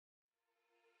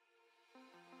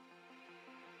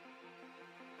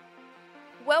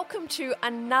Welcome to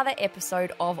another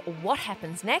episode of What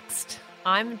Happens Next.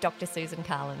 I'm Dr. Susan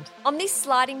Carland. On this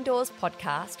Sliding Doors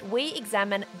podcast, we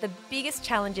examine the biggest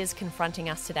challenges confronting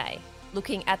us today,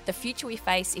 looking at the future we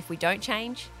face if we don't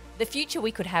change, the future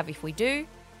we could have if we do,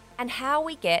 and how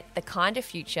we get the kind of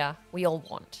future we all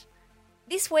want.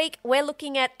 This week, we're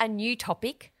looking at a new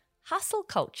topic, hustle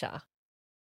culture.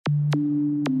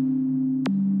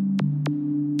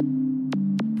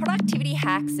 Productivity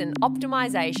hacks and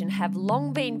optimization have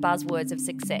long been buzzwords of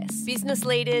success. Business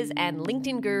leaders and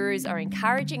LinkedIn gurus are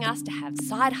encouraging us to have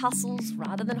side hustles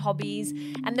rather than hobbies,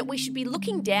 and that we should be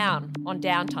looking down on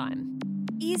downtime.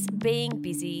 Is being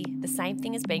busy the same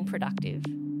thing as being productive?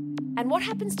 And what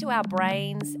happens to our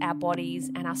brains, our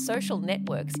bodies, and our social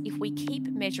networks if we keep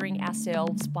measuring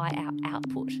ourselves by our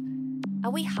output?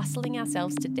 Are we hustling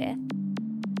ourselves to death?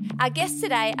 Our guests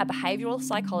today are behavioural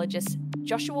psychologist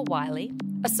Joshua Wiley,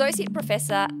 Associate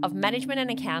Professor of Management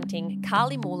and Accounting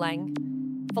Carly Moolang,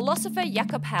 philosopher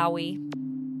Jakob Howie,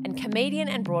 and comedian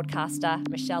and broadcaster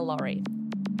Michelle Laurie.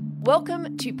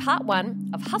 Welcome to part one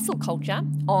of Hustle Culture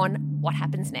on What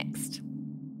Happens Next.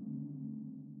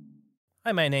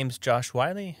 Hi, my name's Josh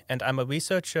Wiley, and I'm a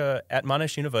researcher at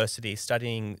Monash University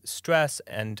studying stress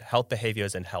and health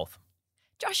behaviors in health.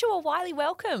 Joshua Wiley,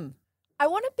 welcome. I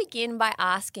want to begin by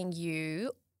asking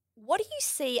you, what do you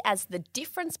see as the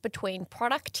difference between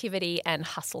productivity and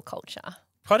hustle culture?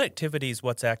 Productivity is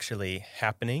what's actually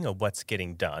happening or what's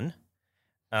getting done.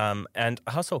 And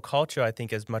hustle culture, I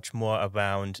think, is much more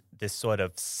around this sort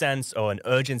of sense or an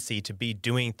urgency to be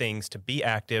doing things, to be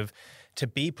active, to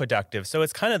be productive. So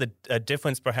it's kind of a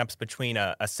difference perhaps between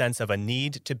a sense of a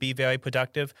need to be very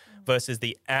productive versus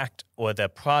the act or the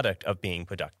product of being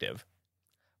productive.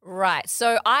 Right.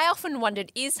 So I often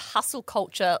wondered, is hustle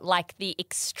culture like the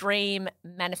extreme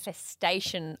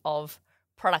manifestation of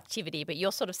productivity? But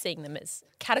you're sort of seeing them as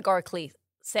categorically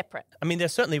separate. I mean, they're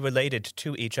certainly related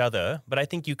to each other, but I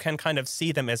think you can kind of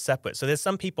see them as separate. So there's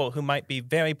some people who might be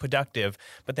very productive,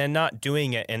 but they're not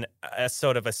doing it in a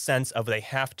sort of a sense of they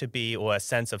have to be or a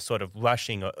sense of sort of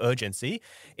rushing or urgency.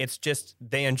 It's just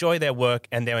they enjoy their work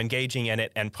and they're engaging in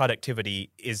it, and productivity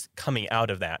is coming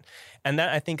out of that. And that,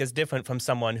 I think, is different from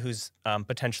someone who's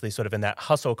potentially sort of in that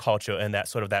hustle culture and that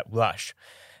sort of that rush.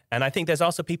 And I think there's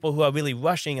also people who are really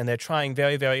rushing and they're trying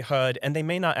very, very hard, and they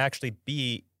may not actually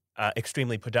be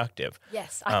extremely productive.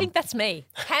 Yes, I think that's me.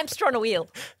 Hamster on a wheel,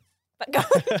 but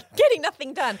getting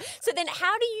nothing done. So then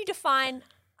how do you define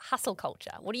hustle culture?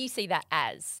 What do you see that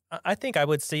as? I think I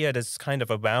would see it as kind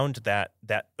of around that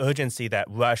urgency, that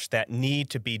rush, that need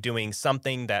to be doing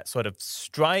something, that sort of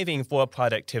striving for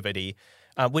productivity,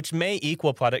 which may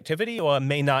equal productivity or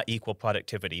may not equal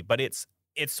productivity. But it's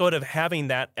sort of having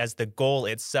that as the goal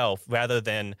itself rather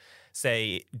than,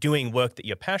 say, doing work that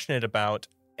you're passionate about,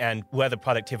 and whether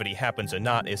productivity happens or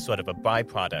not is sort of a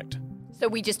byproduct. So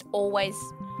we just always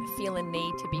feel a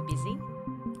need to be busy?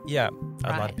 Yeah,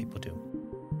 a lot of people do.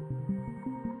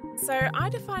 So I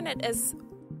define it as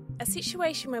a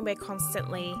situation where we're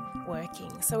constantly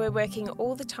working. So we're working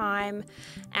all the time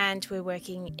and we're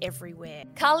working everywhere.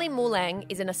 Carly Moolang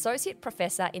is an Associate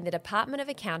Professor in the Department of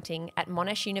Accounting at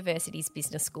Monash University's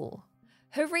Business School.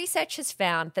 Her research has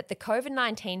found that the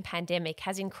COVID-19 pandemic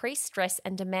has increased stress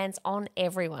and demands on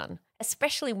everyone,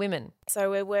 especially women. So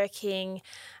we're working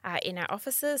in our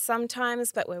offices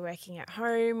sometimes, but we're working at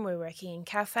home, we're working in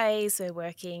cafes, we're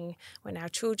working when our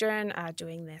children are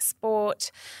doing their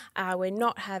sport. We're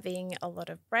not having a lot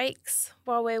of breaks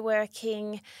while we're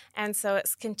working, and so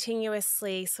it's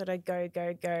continuously sort of go,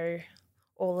 go, go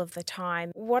all of the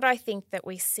time. What I think that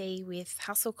we see with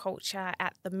hustle culture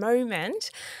at the moment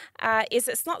is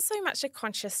it's not so much a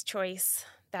conscious choice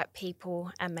that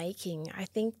people are making. I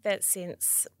think that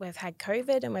since we've had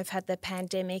COVID and we've had the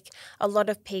pandemic, a lot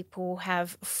of people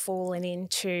have fallen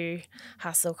into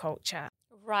hustle culture.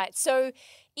 Right. So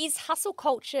is hustle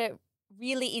culture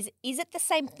really, is it the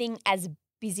same thing as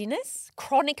busyness,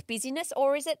 chronic busyness,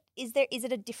 or is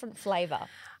it a different flavour?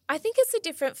 I think it's a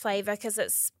different flavour because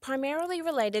it's primarily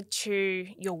related to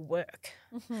your work.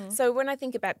 Mm-hmm. So when I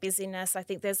think about busyness, I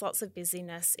think there's lots of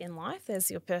busyness in life. There's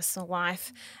your personal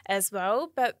life as well.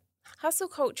 But hustle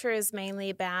culture is mainly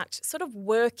about sort of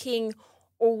working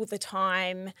all the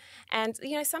time. And,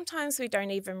 sometimes we don't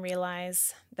even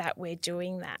realise that we're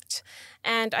doing that.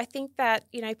 And I think that,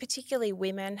 particularly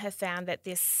women have found that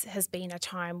this has been a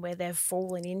time where they've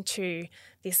fallen into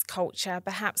this culture,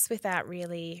 perhaps without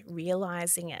really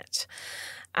realising it.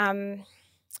 And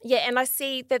I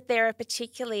see that there are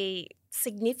particularly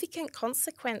significant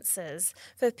consequences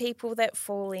for people that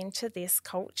fall into this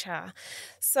culture.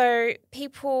 So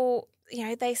people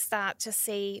they start to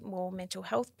see more mental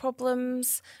health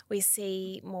problems. We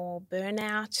see more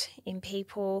burnout in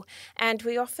people, and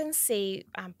we often see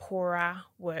poorer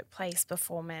workplace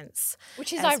performance.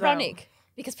 Which is ironic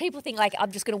because people think like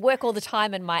I'm just going to work all the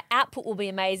time and my output will be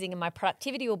amazing and my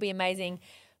productivity will be amazing.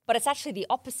 But it's actually the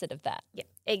opposite of that. Yeah,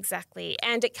 exactly.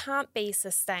 And it can't be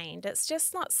sustained. It's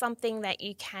just not something that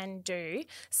you can do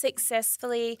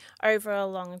successfully over a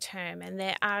long term. And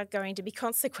there are going to be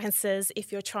consequences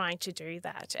if you're trying to do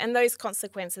that. And those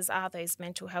consequences are those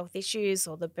mental health issues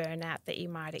or the burnout that you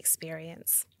might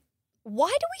experience.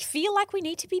 Why do we feel like we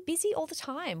need to be busy all the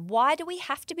time? Why do we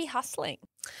have to be hustling?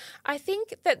 I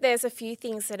think that there's a few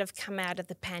things that have come out of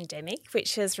the pandemic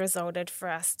which has resulted for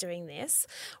us doing this.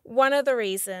 One of the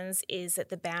reasons is that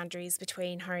the boundaries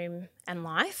between home and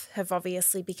life have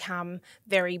obviously become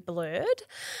very blurred.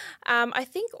 I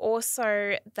think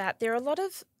also that there are a lot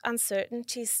of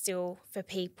uncertainties still for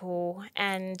people,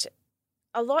 and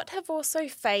a lot have also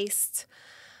faced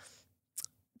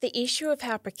the issue of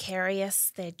how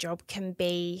precarious their job can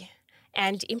be,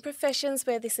 and in professions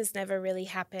where this has never really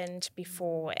happened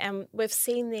before. And we've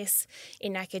seen this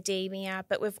in academia,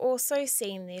 but we've also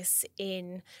seen this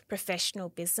in professional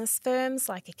business firms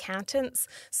like accountants.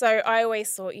 So I always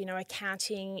thought,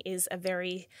 accounting is a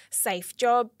very safe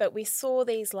job, but we saw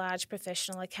these large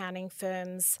professional accounting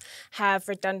firms have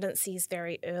redundancies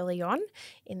very early on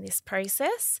in this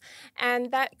process.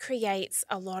 And that creates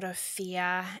a lot of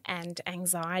fear and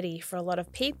anxiety for a lot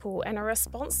of people. And a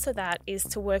response to that is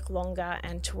to work longer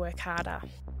and to work harder.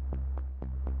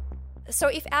 So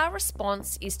if our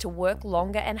response is to work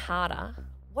longer and harder,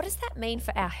 what does that mean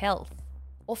for our health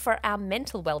or for our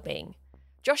mental well-being?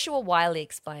 Joshua Wiley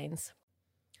explains.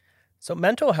 So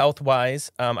mental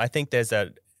health-wise, I think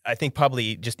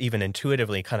probably just even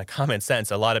intuitively kind of common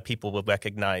sense, a lot of people will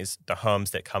recognize the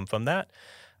harms that come from that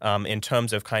in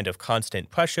terms of kind of constant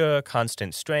pressure,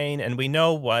 constant strain. And we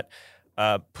know what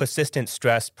persistent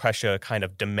stress, pressure kind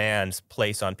of demands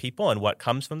place on people and what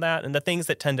comes from that. And the things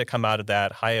that tend to come out of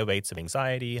that, higher rates of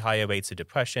anxiety, higher rates of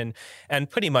depression, and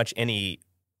pretty much any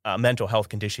mental health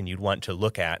condition you'd want to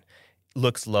look at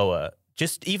looks lower.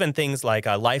 Just even things like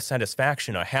life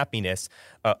satisfaction or happiness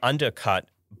are undercut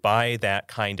by that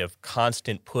kind of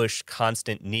constant push,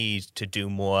 constant need to do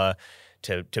more,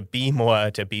 to be more,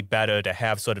 to be better, to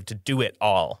have sort of to do it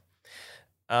all.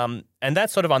 And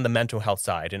that's sort of on the mental health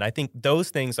side. And I think those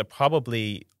things are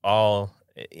probably all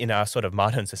in our sort of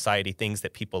modern society, things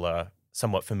that people are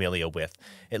somewhat familiar with,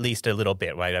 at least a little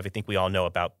bit, right? I think we all know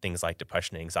about things like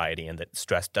depression and anxiety, and that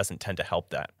stress doesn't tend to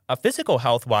help that. Physical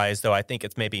health-wise, though, I think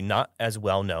it's maybe not as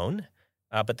well known,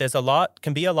 but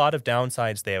can be a lot of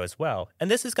downsides there as well.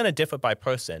 And this is going to differ by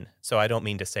person. So I don't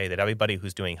mean to say that everybody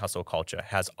who's doing hustle culture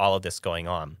has all of this going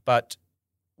on. But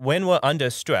when we're under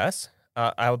stress,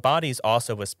 our bodies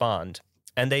also respond,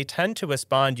 and they tend to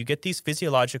respond. You get these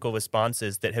physiological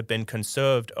responses that have been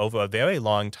conserved over a very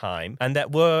long time and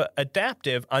that were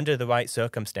adaptive under the right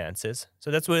circumstances.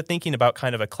 So that's what we're thinking about,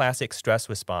 kind of a classic stress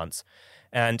response.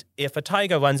 And if a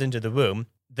tiger runs into the room,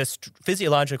 the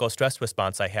physiological stress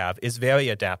response I have is very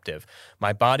adaptive.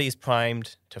 My body's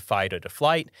primed to fight or to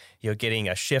flight. You're getting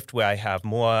a shift where I have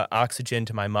more oxygen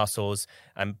to my muscles.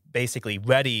 I'm basically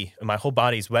ready. My whole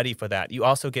body's ready for that. You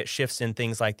also get shifts in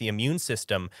things like the immune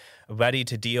system, ready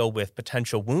to deal with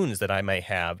potential wounds that I may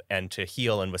have and to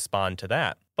heal and respond to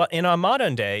that. But in our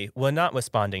modern day, we're not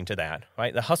responding to that,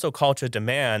 right? The hustle culture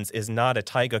demands is not a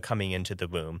tiger coming into the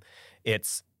room.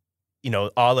 It's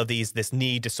all of this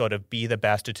need to sort of be the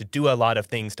best or to do a lot of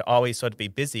things, to always sort of be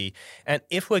busy. And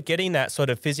if we're getting that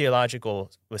sort of physiological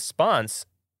response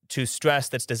to stress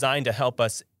that's designed to help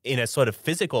us in a sort of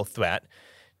physical threat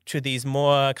to these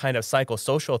more kind of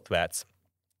psychosocial threats,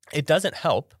 it doesn't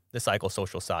help the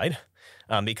psychosocial side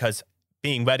because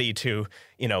being ready to,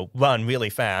 run really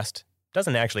fast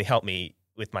doesn't actually help me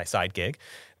with my side gig.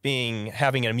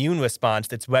 Having an immune response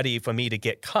that's ready for me to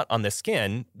get cut on the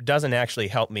skin doesn't actually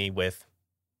help me with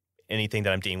anything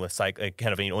that I'm dealing with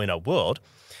in a world.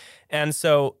 And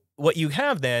so what you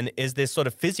have then is this sort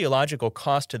of physiological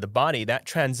cost to the body. That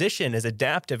transition is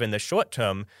adaptive in the short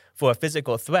term for a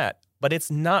physical threat, but it's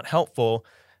not helpful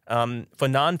for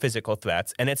non-physical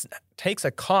threats. And it takes a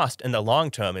cost in the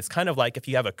long term. It's kind of like if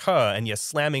you have a car and you're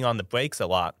slamming on the brakes a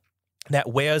lot,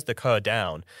 that wears the car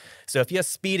down. So if you're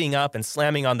speeding up and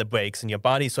slamming on the brakes and your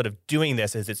body's sort of doing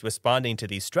this as it's responding to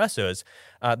these stressors,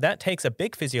 that takes a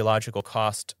big physiological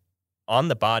cost on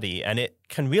the body, and it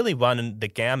can really run the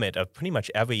gamut of pretty much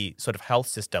every sort of health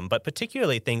system, but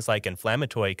particularly things like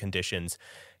inflammatory conditions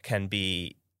can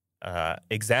be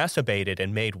exacerbated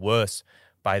and made worse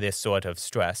by this sort of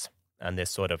stress. and this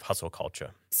sort of hustle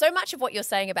culture. So much of what you're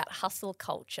saying about hustle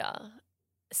culture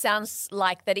sounds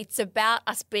like that it's about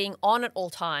us being on at all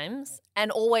times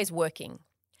and always working.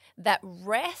 That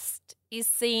rest is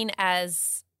seen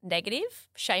as negative,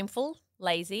 shameful,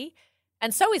 lazy,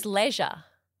 and so is leisure.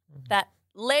 That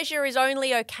leisure is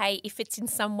only okay if it's in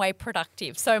some way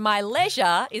productive. So my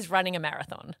leisure is running a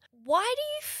marathon. Why do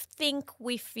you think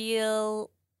we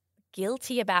feel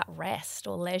guilty about rest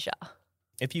or leisure?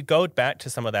 If you go back to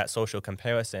some of that social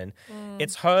comparison,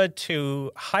 it's hard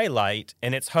to highlight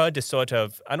and it's hard to sort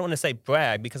of, I don't want to say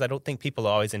brag because I don't think people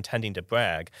are always intending to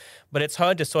brag, but it's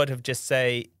hard to sort of just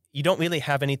say, you don't really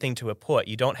have anything to report.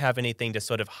 You don't have anything to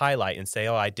sort of highlight and say,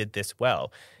 oh, I did this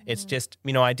well. It's just,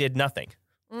 I did nothing.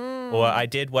 Or I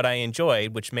did what I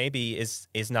enjoyed, which maybe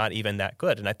is not even that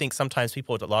good. And I think sometimes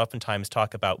people oftentimes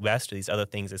talk about rest or these other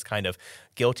things as kind of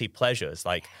guilty pleasures,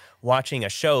 like watching a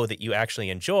show that you actually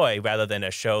enjoy rather than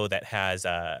a show that has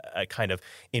a kind of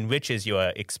enriches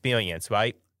your experience,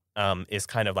 right? Is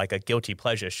kind of like a guilty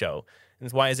pleasure show.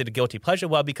 And why is it a guilty pleasure?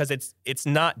 Well, because it's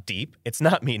not deep, it's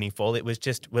not meaningful, it was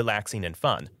just relaxing and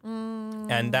fun.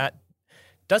 And that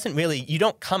doesn't really, you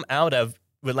don't come out of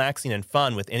relaxing and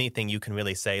fun with anything you can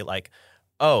really say like,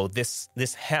 oh, this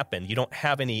happened. You don't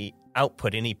have any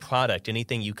output, any product,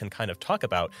 anything you can kind of talk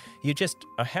about. You just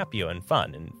are happier and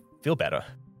fun and feel better.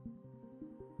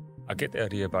 I get the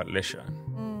idea about leisure.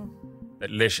 That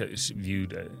leisure is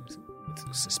viewed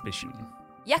with suspicion.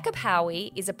 Jakob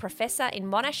Howie is a professor in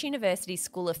Monash University's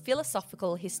School of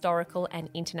Philosophical, Historical and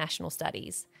International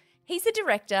Studies. He's the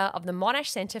director of the Monash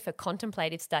Centre for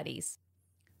Contemplative Studies.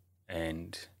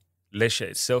 And leisure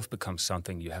itself becomes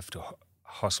something you have to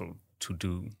hustle to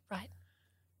do. Right.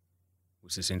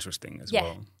 Which is interesting as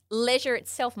well. Leisure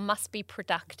itself must be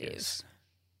productive. Yes.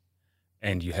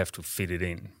 And you have to fit it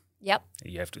in. Yep.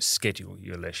 You have to schedule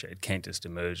your leisure. It can't just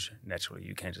emerge naturally.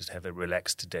 You can't just have a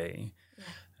relaxed day. Yeah.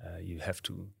 You have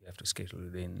to schedule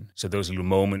it in. So those little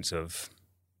moments of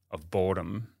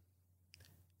boredom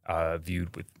are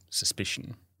viewed with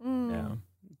suspicion. Yeah.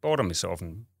 Boredom is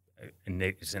often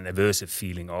it's an aversive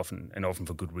feeling often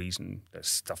for good reason. There's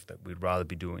stuff that we'd rather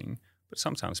be doing. But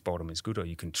sometimes boredom is good, or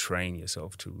you can train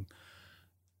yourself to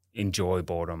enjoy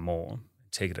boredom more,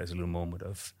 take it as a little moment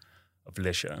of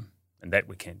leisure, and that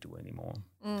we can't do anymore.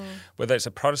 Whether it's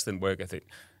a Protestant work ethic,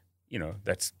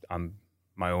 that's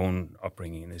my own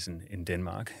upbringing is in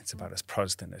Denmark. It's about as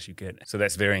Protestant as you get. So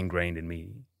that's very ingrained in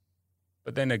me.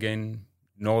 But then again,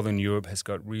 Northern Europe has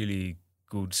got really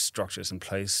good structures in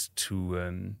place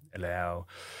to allow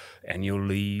annual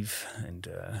leave, and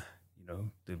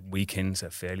the weekends are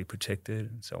fairly protected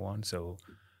and so on. So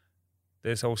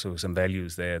there's also some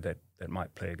values there that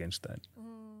might play against that.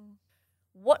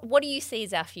 What do you see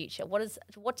as our future?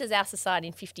 What does our society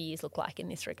in 50 years look like in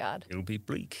this regard? It'll be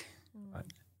bleak,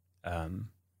 right?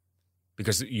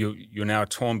 Because you're now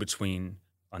torn between,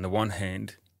 on the one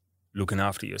hand, looking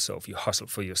after yourself, you hustle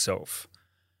for yourself,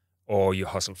 or you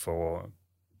hustle for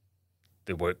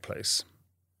the workplace.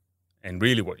 And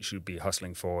really what you should be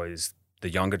hustling for is the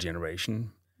younger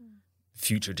generation,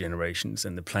 future generations,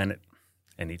 and the planet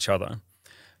and each other.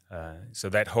 So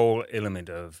that whole element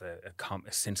of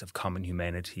a sense of common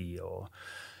humanity, or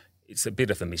it's a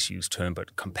bit of a misused term,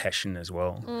 but compassion as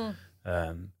well,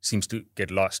 seems to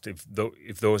get lost if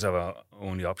those are our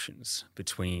only options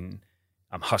between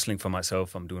I'm hustling for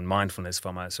myself, I'm doing mindfulness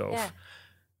for myself,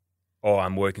 or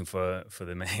I'm working for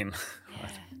the man. Yeah.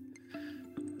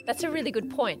 That's a really good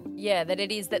point. Yeah, that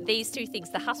it is that these two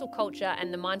things, the hustle culture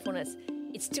and the mindfulness,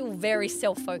 it's still very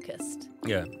self-focused.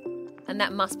 Yeah. And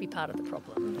that must be part of the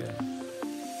problem. Yeah.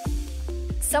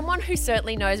 Someone who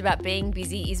certainly knows about being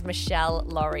busy is Michelle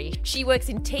Laurie. She works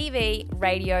in TV,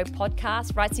 radio,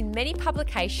 podcasts, writes in many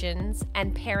publications,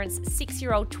 and parents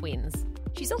 6-year-old twins.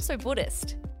 She's also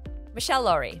Buddhist. Michelle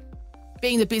Laurie.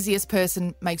 Being the busiest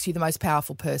person makes you the most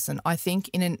powerful person. I think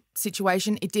in a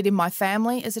situation, it did in my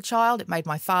family as a child. It made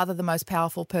my father the most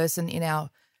powerful person in our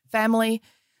family.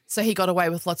 So he got away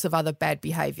with lots of other bad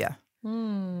behaviour.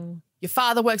 Your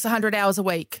father works 100 hours a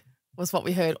week was what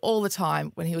we heard all the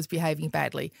time when he was behaving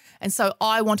badly. And so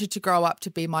I wanted to grow up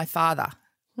to be my father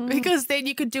because then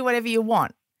you could do whatever you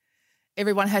want.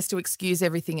 Everyone has to excuse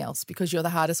everything else because you're the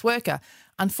hardest worker.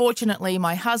 Unfortunately,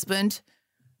 my husband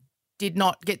did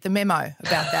not get the memo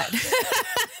about that.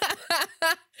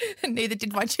 Neither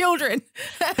did my children.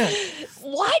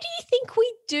 Why do you think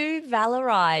we do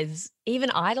valorize, even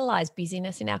idolize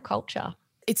busyness in our culture?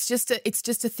 It's just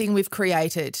a thing we've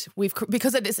created.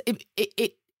 Because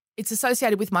it's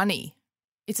associated with money.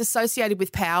 It's associated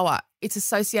with power. It's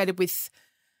associated with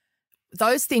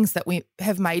those things that we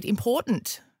have made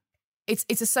important.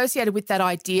 It's associated with that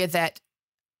idea that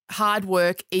hard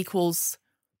work equals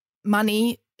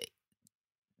money.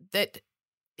 That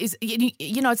is,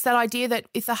 it's that idea that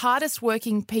if the hardest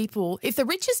working people, if the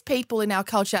richest people in our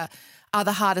culture are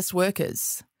the hardest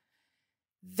workers,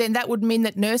 then that would mean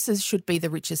that nurses should be the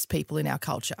richest people in our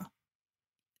culture.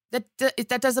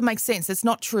 That doesn't make sense. It's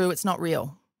not true. It's not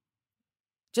real.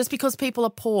 Just because people are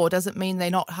poor doesn't mean they're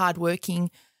not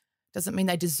hardworking, doesn't mean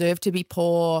they deserve to be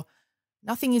poor.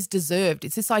 Nothing is deserved.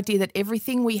 It's this idea that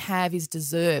everything we have is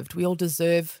deserved. We all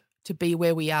deserve to be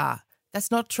where we are.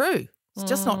 That's not true. It's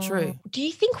just not true. Do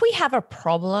you think we have a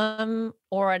problem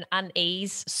or an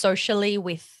unease socially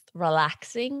with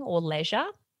relaxing or leisure?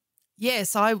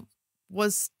 Yes, I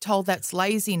was told that's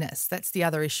laziness. That's the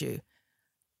other issue.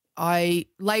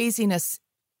 Laziness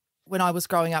when I was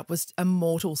growing up was a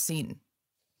mortal sin.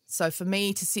 So for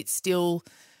me to sit still,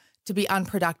 to be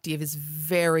unproductive is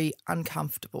very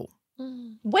uncomfortable.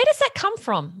 Where does that come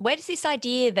from? Where does this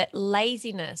idea that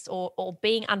laziness or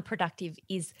being unproductive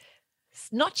is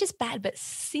not just bad but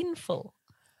sinful?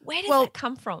 Where does that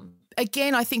come from?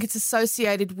 Again, I think it's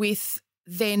associated with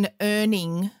then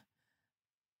earning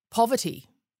poverty,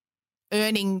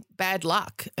 earning bad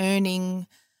luck, then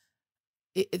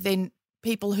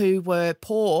people who were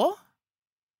poor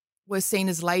were seen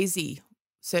as lazy,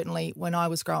 certainly when I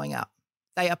was growing up.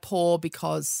 They are poor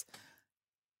because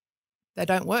they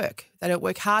don't work. They don't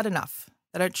work hard enough.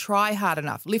 They don't try hard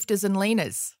enough. Lifters and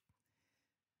leaners.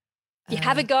 You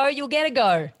have a go, you'll get a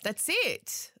go. That's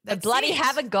it.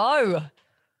 Have a go.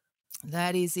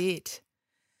 That is it.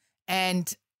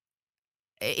 And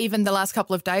even the last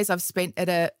couple of days I've spent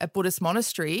at a Buddhist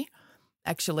monastery,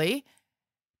 actually,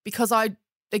 because I,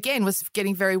 again, was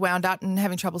getting very wound up and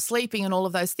having trouble sleeping and all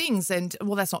of those things. And,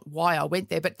 well, that's not why I went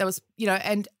there, but there was,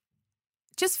 and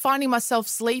just finding myself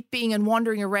sleeping and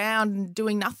wandering around and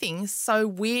doing nothing is so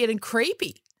weird and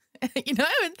creepy, and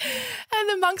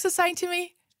the monks are saying to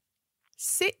me,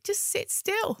 just sit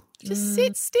still. Just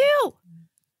sit still.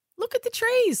 Look at the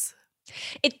trees.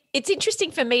 It's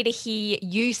interesting for me to hear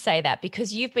you say that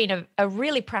because you've been a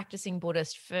really practicing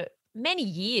Buddhist for many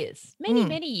years,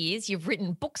 many years. You've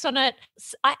written books on it.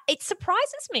 It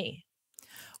surprises me.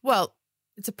 Well,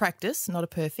 it's a practice, not a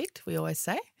perfect, we always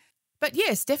say. But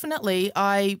yes, definitely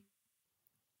I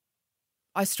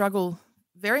struggle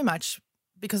very much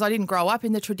because I didn't grow up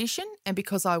in the tradition and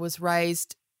because I was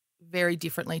raised very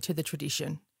differently to the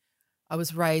tradition. I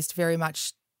was raised very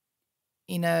much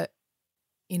in a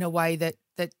way that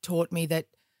taught me that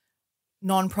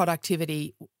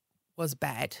non-productivity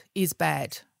is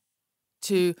bad.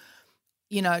 To,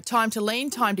 time to lean,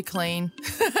 time to clean,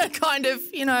 kind of,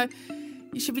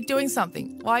 you should be doing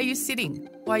something. Why are you sitting?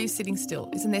 Why are you sitting still?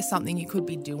 Isn't there something you could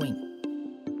be doing?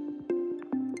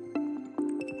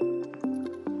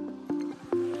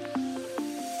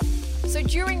 So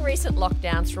during recent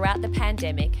lockdowns throughout the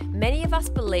pandemic, many of us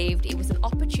believed it was an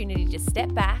opportunity to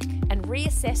step back and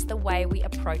reassess the way we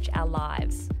approach our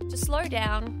lives, to slow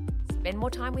down, spend more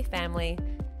time with family,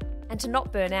 and to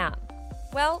not burn out.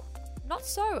 Well, not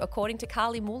so, according to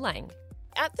Carly Moulang.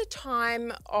 At the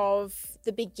time of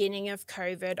the beginning of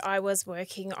COVID, I was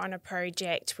working on a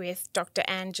project with Dr.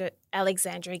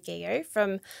 Alexandra Guillot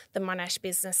from the Monash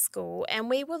Business School, and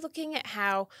we were looking at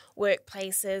how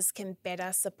workplaces can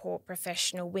better support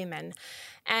professional women.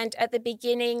 And at the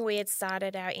beginning, we had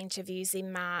started our interviews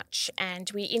in March,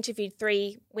 and we interviewed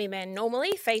 3 women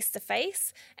normally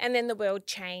face-to-face, and then the world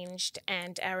changed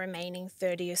and our remaining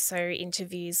 30 or so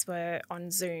interviews were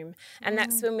on Zoom. And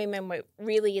that's when women were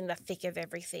really in the thick of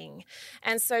everything.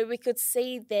 And so we could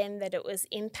see then that it was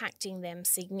impacting them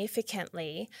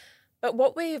significantly. But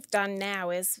what we've done now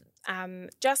is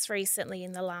just recently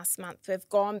in the last month, we've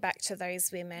gone back to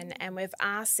those women and we've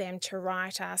asked them to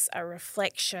write us a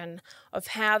reflection of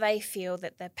how they feel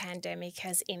that the pandemic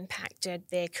has impacted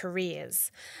their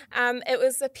careers. It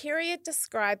was a period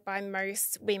described by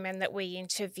most women that we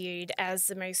interviewed as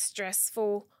the most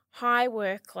stressful, high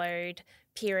workload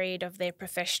period of their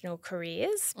professional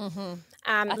careers.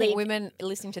 I think women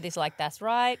listening to this like, that's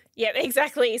right. Yeah,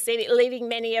 exactly. See, leaving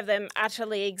many of them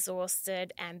utterly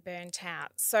exhausted and burnt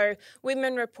out. So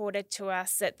women reported to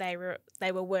us that they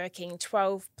were working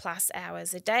 12 plus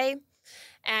hours a day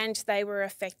and they were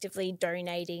effectively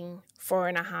donating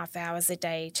 4.5 hours a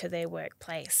day to their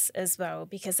workplace as well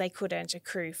because they couldn't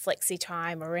accrue flexi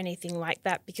time or anything like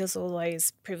that because all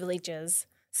those privileges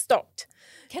stopped.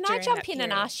 Can I jump in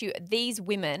and ask you, these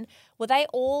women, were they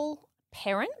all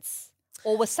parents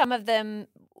or were some of them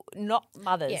not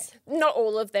mothers? Yeah, not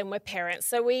all of them were parents.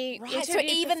 So so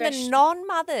even the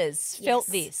non-mothers felt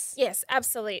this? Yes,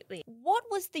 absolutely. What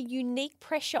was the unique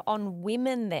pressure on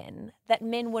women then that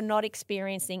men were not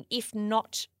experiencing, if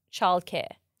not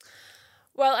childcare?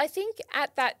 Well, I think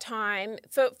at that time,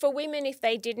 for women, if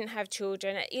they didn't have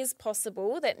children, it is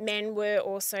possible that men were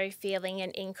also feeling an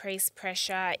increased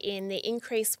pressure in the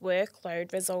increased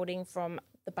workload resulting from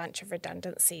the bunch of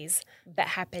redundancies that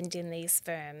happened in these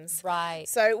firms. Right.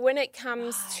 So when it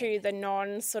comes to the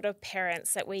non-sort of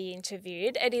parents that we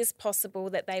interviewed, it is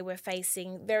possible that they were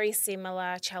facing very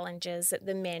similar challenges that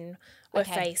the men were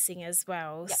facing as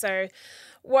well. Yep. So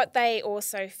what they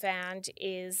also found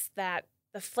is that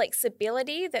the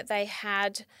flexibility that they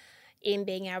had in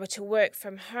being able to work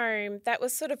from home, that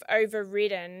was sort of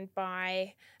overridden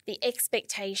by the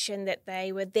expectation that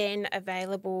they were then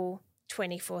available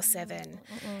 24/7.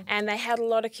 And they had a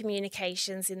lot of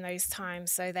communications in those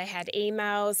times. So they had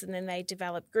emails, and then they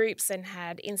developed groups and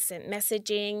had instant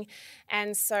messaging.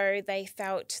 And so they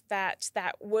felt that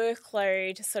that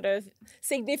workload sort of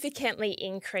significantly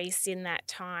increased in that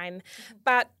time.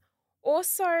 But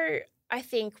also, I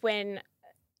think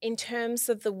in terms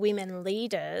of the women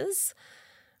leaders,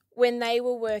 when they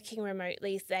were working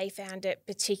remotely, they found it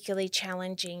particularly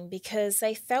challenging because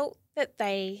they felt that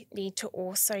they need to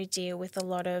also deal with a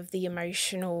lot of the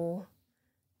emotional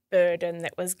burden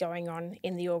that was going on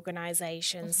in the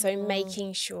organisation. So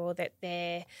making sure that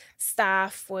their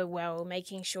staff were well,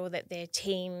 making sure that their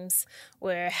teams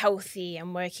were healthy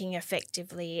and working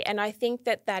effectively. And I think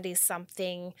that that is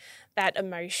something that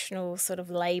emotional sort of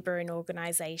labour in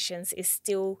organisations is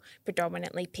still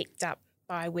predominantly picked up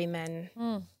by women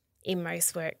in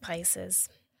most workplaces.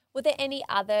 Were there any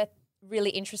other really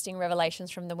interesting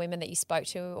revelations from the women that you spoke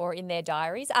to or in their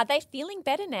diaries? Are they feeling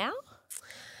better now?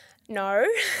 No,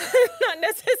 not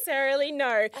necessarily,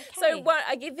 no. Okay. So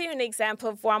I give you an example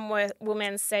of one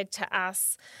woman said to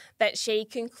us that she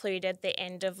concluded the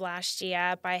end of last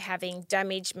year by having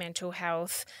damaged mental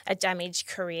health, a damaged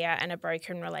career and a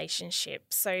broken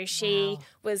relationship. So she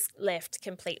was left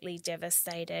completely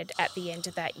devastated at the end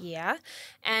of that year.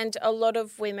 And a lot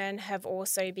of women have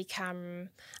also become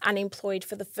unemployed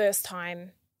for the first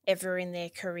time ever in their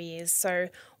careers. So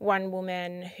one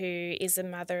woman who is a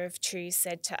mother of two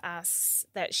said to us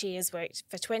that she has worked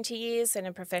for 20 years in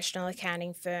a professional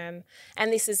accounting firm,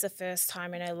 and this is the first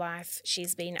time in her life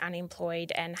she's been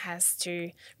unemployed and has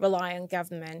to rely on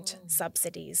government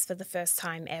subsidies for the first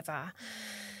time ever.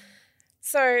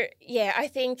 So, yeah, I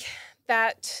think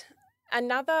that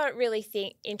another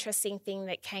really interesting thing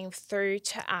that came through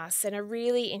to us, and a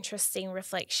really interesting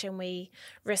reflection we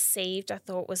received, I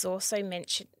thought was also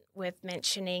worth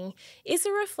mentioning, is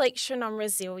a reflection on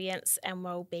resilience and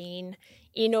well-being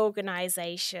in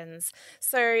organisations.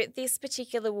 So this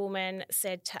particular woman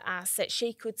said to us that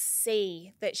she could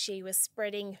see that she was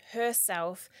spreading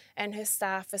herself and her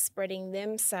staff are spreading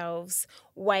themselves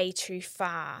way too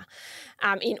far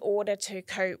in order to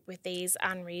cope with these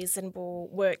unreasonable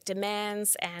work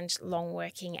demands and long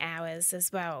working hours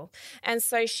as well. And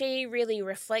so she really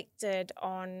reflected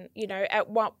on, at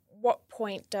what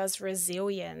point does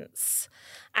resilience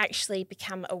actually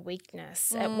become a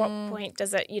weakness? At what point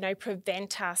does it, prevent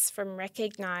us from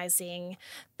recognising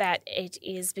that it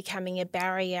is becoming a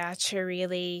barrier to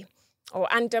really,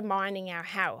 or undermining our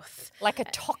health? Like a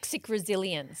toxic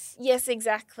resilience. Yes,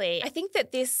 exactly. I think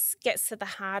that this gets to the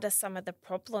heart of some of the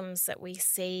problems that we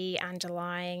see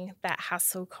underlying that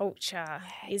hustle culture.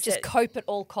 Is just cope at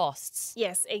all costs.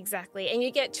 Yes, exactly. And you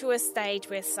get to a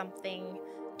stage where something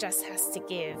just has to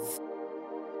give.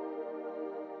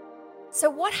 So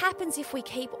what happens if we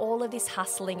keep all of this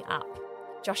hustling up?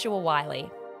 Joshua Wiley.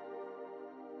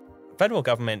 Federal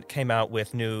government came out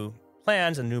with new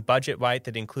plans, a new budget, right,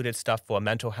 that included stuff for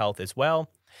mental health as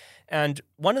well. And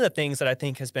one of the things that I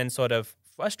think has been sort of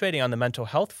frustrating on the mental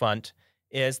health front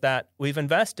is that we've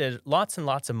invested lots and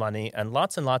lots of money and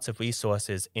lots of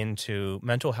resources into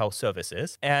mental health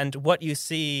services. And what you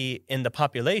see in the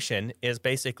population is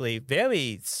basically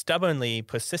very stubbornly,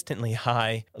 persistently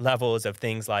high levels of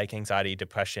things like anxiety,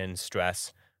 depression,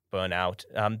 stress, burnout.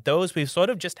 Those we sort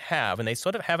of just have, and they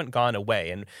sort of haven't gone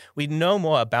away. And we know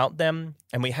more about them,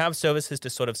 and we have services to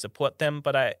sort of support them.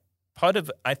 But part of,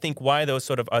 I think, why those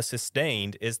sort of are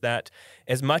sustained is that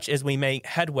as much as we make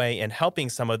headway in helping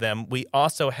some of them, we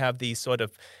also have these sort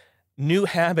of new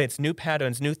habits, new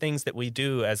patterns, new things that we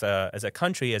do as a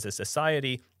country, as a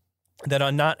society, that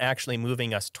are not actually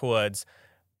moving us towards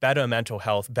better mental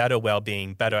health, better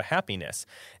well-being, better happiness.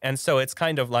 And so it's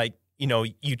kind of like,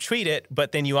 you treat it,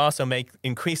 but then you also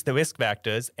increase the risk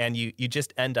factors, and you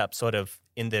just end up sort of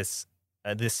in this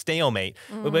stalemate.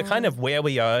 We're kind of where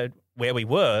we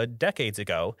were decades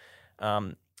ago.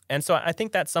 And so I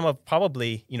think that's some of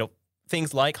probably,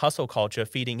 things like hustle culture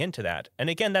feeding into that. And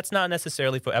again, that's not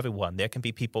necessarily for everyone. There can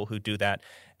be people who do that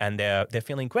and they're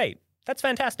feeling great. that's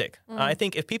fantastic. I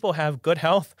think if people have good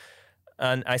health,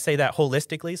 and I say that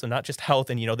holistically, so not just health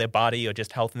in, their body or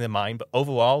just health in their mind, but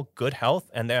overall good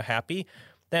health and they're happy,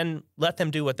 then let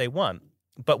them do what they want.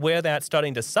 But where that's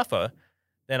starting to suffer,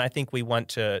 then I think we want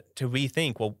to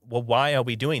rethink, well, why are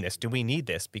we doing this? Do we need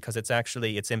this? Because it's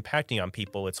impacting on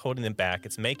people. It's holding them back.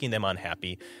 It's making them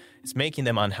unhappy. It's making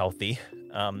them unhealthy.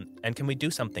 And can we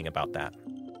do something about that?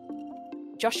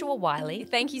 Joshua Wiley,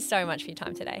 thank you so much for your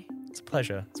time today. It's a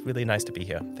pleasure. It's really nice to be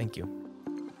here. Thank you.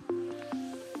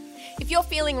 If you're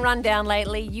feeling run down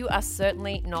lately, you are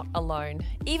certainly not alone.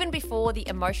 Even before the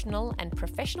emotional and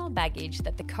professional baggage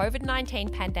that the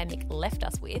COVID-19 pandemic left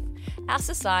us with, our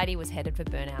society was headed for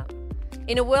burnout.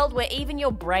 In a world where even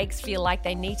your breaks feel like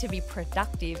they need to be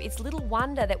productive, it's little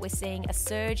wonder that we're seeing a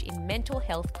surge in mental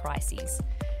health crises.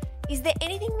 Is there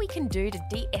anything we can do to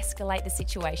de-escalate the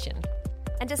situation?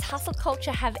 And does hustle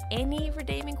culture have any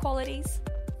redeeming qualities?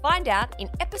 Find out in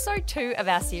episode 2 of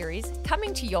our series,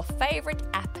 coming to your favourite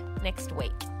app next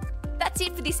week. That's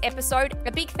it for this episode.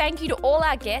 A big thank you to all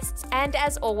our guests, and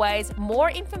as always,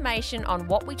 more information on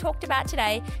what we talked about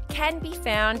today can be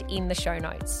found in the show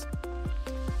notes.